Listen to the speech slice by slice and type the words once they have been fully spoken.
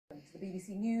BBC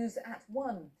News at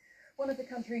 1. One of the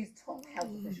country's top health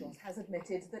officials has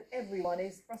admitted that everyone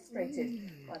is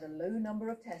frustrated by the low number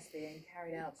of tests being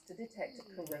carried out to detect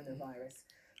coronavirus.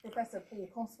 Professor Paul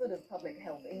Cosford of Public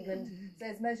Health England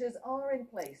says measures are in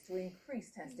place to increase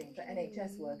testing for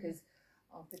NHS workers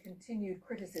after continued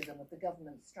criticism of the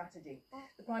government's strategy.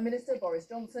 The Prime Minister, Boris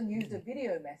Johnson, used a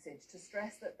video message to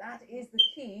stress that that is the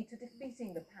key to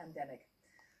defeating the pandemic.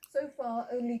 So far,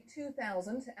 only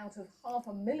 2,000 out of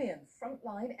 500,000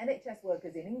 frontline NHS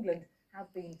workers in England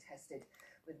have been tested,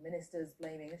 with ministers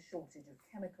blaming a shortage of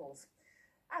chemicals.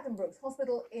 Addenbrooke's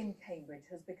Hospital in Cambridge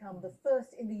has become the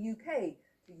first in the UK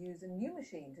to use a new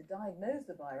machine to diagnose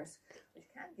the virus, which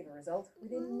can give a result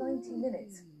within 90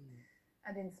 minutes.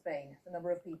 And in Spain, the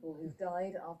number of people who've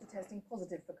died after testing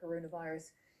positive for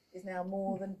coronavirus is now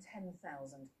more than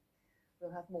 10,000.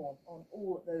 We'll have more on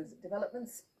all of those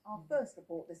developments. Our first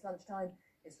report this lunchtime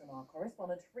is from our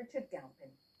correspondent Richard Galpin.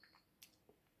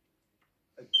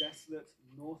 A desolate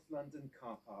North London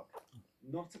car park,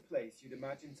 not a place you'd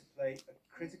imagine to play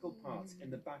a critical part in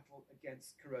the battle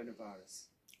against coronavirus.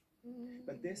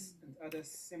 But this and other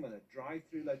similar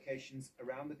drive-through locations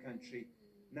around the country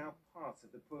now part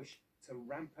of the push to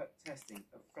ramp up testing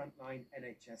of frontline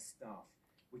NHS staff,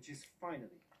 which is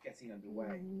finally getting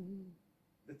underway.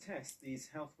 The test these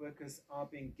health workers are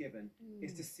being given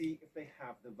is to see if they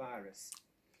have the virus.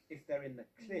 If they're in the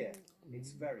clear,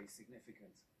 it's very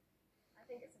significant. I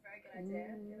think it's a very good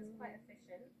idea. It was quite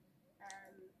efficient,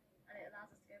 and it allows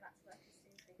us to go back to work as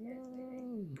soon as we could,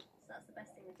 really. So that's the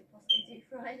best thing we could possibly do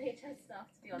for our NHS staff,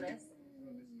 to be honest.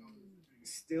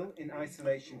 Still in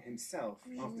isolation himself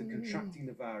after contracting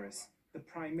the virus, the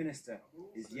Prime Minister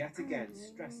is yet again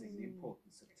stressing the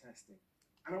importance of testing.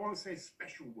 And I want to say a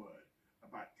special word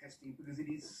about testing because it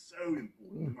is so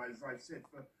important. And as I've said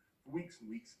for weeks and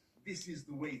weeks, this is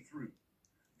the way through.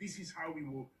 This is how we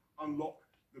will unlock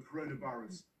the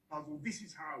coronavirus puzzle. This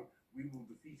is how we will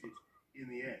defeat it in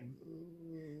the end.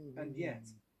 And yet,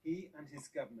 he and his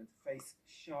government face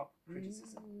sharp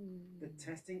criticism that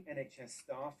testing NHS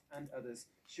staff and others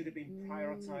should have been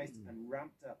prioritised and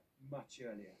ramped up much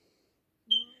earlier.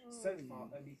 So far,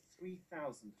 only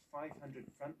 3,500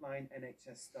 frontline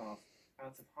NHS staff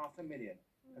out of 500,000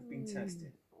 have been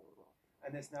tested.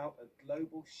 And there's now a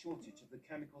global shortage of the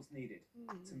chemicals needed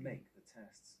to make the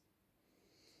tests.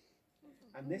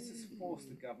 And this has forced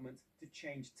the government to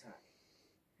change tack.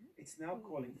 It's now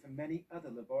calling for many other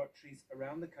laboratories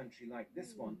around the country like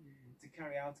this one to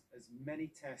carry out as many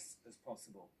tests as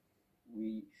possible.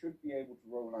 We should be able to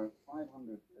roll out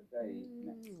 500 a day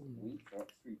next week, so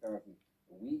that's 3,000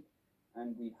 a week,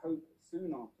 and we hope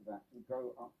soon after that to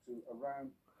go up to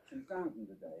around 2,000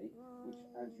 a day, which,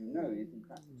 as you know, is in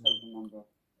fact the total number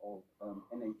of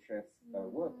NHS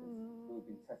workers who have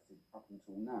been tested up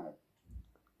until now.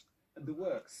 And the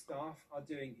work staff are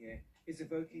doing here is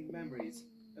evoking memories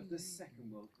of the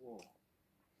Second World War.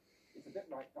 It's a bit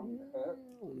like Dunkirk.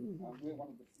 We're one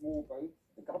of the small boats.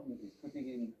 The government is putting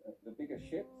in the bigger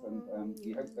ships, and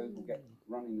we hope those will get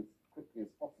running as quickly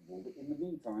as possible. But in the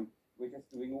meantime, we're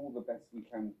just doing all the best we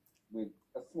can with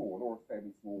a small or a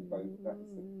fairly small boat. That's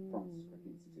the Francis Crick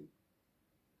Institute.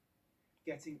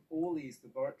 Getting all these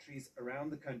laboratories around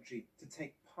the country to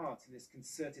take part in this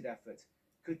concerted effort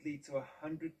could lead to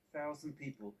 100,000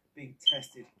 people being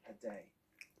tested a day.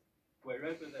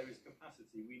 Wherever there is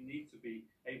capacity, we need to be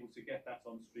able to get that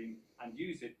on stream and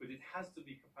use it, but it has to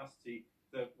be capacity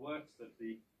that works, that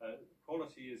the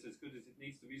quality is as good as it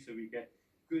needs to be, so we get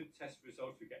good test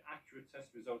results, we get accurate test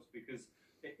results, because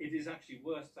it is actually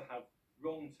worse to have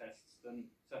wrong tests than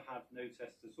to have no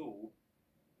tests at all.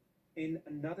 In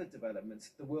another development,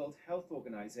 the World Health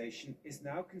Organization is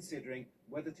now considering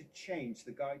whether to change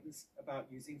the guidance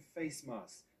about using face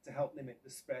masks to help limit the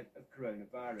spread of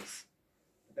coronavirus.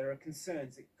 There are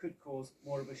concerns it could cause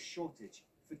more of a shortage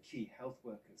for key health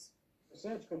workers. The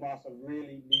surgical masks are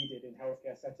really needed in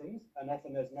healthcare settings, and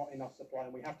often there's not enough supply,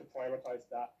 and we have to prioritise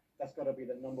that. That's got to be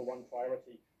the #1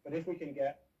 priority. But if we can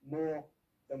get more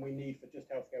than we need for just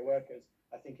healthcare workers,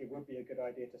 I think it would be a good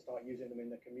idea to start using them in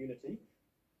the community.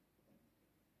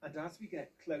 And as we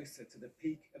get closer to the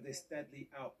peak of this deadly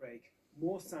outbreak,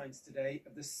 more signs today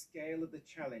of the scale of the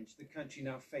challenge the country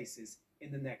now faces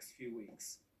in the next few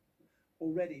weeks.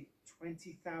 Already,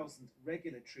 20,000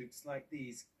 regular troops like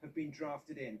these have been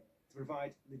drafted in to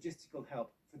provide logistical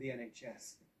help for the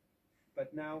NHS.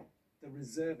 But now, the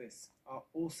reservists are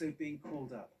also being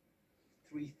called up,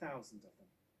 3,000 of them.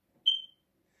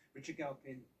 Richard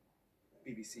Galpin,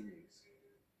 BBC News.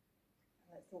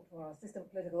 Let's talk to our assistant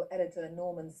political editor,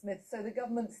 Norman Smith. So the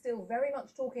government's still very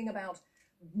much talking about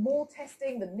more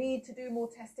testing, the need to do more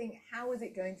testing. How is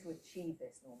it going to achieve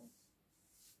this, Norman?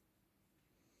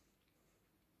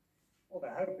 Well,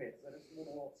 the hope is that as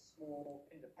more small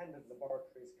independent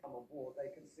laboratories come on board, they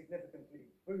can significantly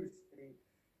boost the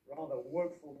rather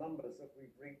woeful numbers that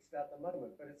we've reached at the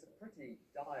moment. But it's a pretty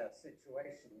dire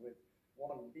situation, with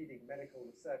one leading medical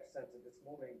research centre this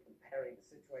morning comparing the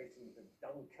situation to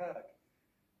Dunkirk.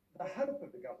 The hope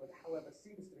of the government, however,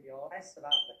 seems to be less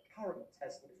about the current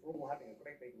test, which we're all having a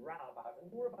great big row about,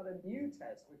 and more about a new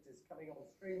test which is coming on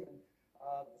stream in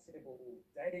foreseeable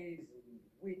days and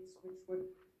weeks, which would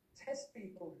test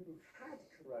people who had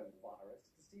coronavirus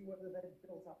to see whether they'd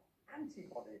built up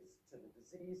antibodies to the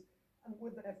disease and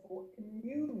were therefore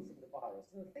immune from the virus.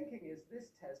 And the thinking is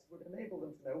this test would enable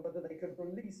them to know whether they could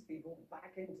release people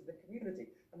back into the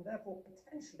community, and therefore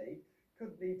potentially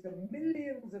could lead to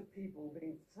millions of people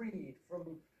being freed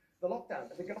from the lockdown.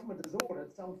 The government has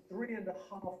ordered some 3.5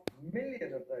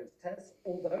 million of those tests,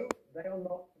 although they are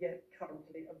not yet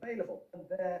currently available. And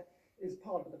there is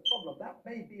part of the problem. That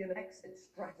may be an exit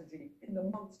strategy in the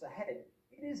months ahead.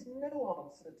 It is no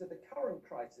answer to the current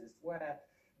crisis, where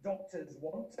doctors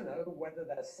want to know whether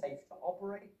they're safe to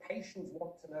operate, patients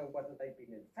want to know whether they've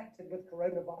been infected with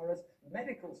coronavirus,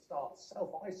 medical staff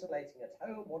self-isolating at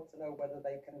home want to know whether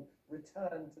they can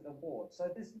return to the ward. So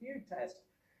this new test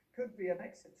could be an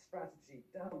exit strategy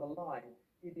down the line.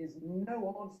 It is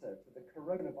no answer to the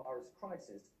coronavirus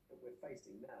crisis that we're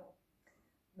facing now.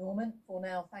 Norman, for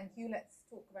now, thank you. Let's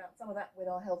talk about some of that with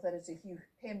our health editor, Hugh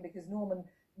Pym, because Norman,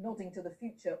 nodding to the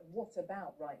future, what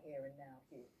about right here and now,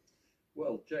 Hugh?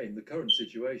 Well, Jane, the current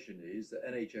situation is that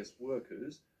NHS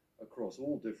workers across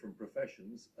all different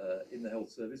professions in the health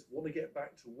service want to get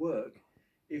back to work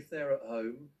if they're at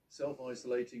home,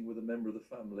 self-isolating with a member of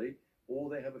the family, or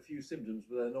they have a few symptoms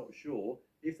but they're not sure.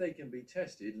 If they can be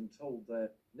tested and told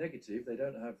they're negative, they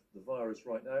don't have the virus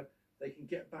right now, they can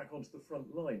get back onto the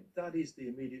front line. That is the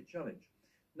immediate challenge.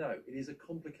 Now, it is a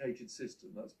complicated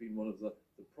system. That's been one of the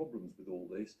problems with all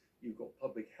this. You've got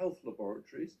public health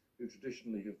laboratories who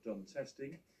traditionally have done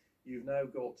testing. You've now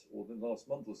got, or the last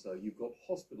month or so, you've got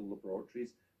hospital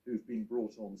laboratories who've been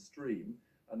brought on stream,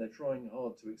 and they're trying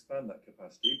hard to expand that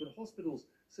capacity. But hospitals,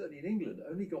 certainly in England,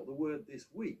 only got the word this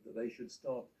week that they should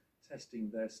start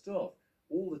testing their staff.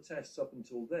 All the tests up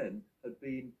until then had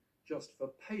been just for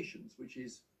patients, which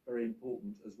is very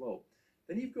important as well.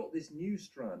 Then you've got this new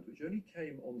strand, which only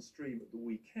came on stream at the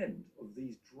weekend, of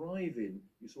these drive-in,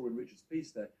 you saw in Richard's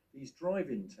piece there, these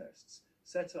drive-in tests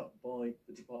set up by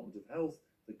the Department of Health,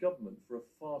 the government, for a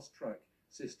fast-track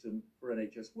system for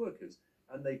NHS workers.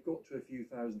 And they've got to a few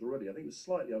thousand already. I think it was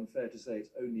slightly unfair to say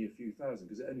it's only a few thousand,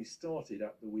 because it only started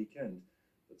at the weekend.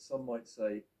 But some might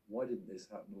say, why didn't this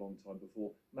happen a long time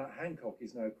before? Matt Hancock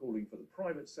is now calling for the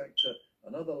private sector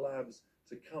and other labs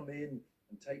to come in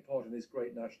and take part in this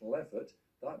great national effort.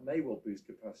 That may well boost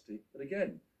capacity. But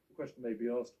again, the question may be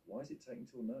asked, why is it taking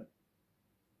till now?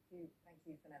 Thank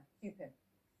you for now. Hugh Pym.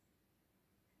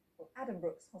 Well,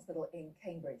 Addenbrooke's Hospital in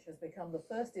Cambridge has become the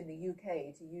first in the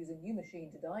UK to use a new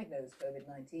machine to diagnose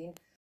COVID-19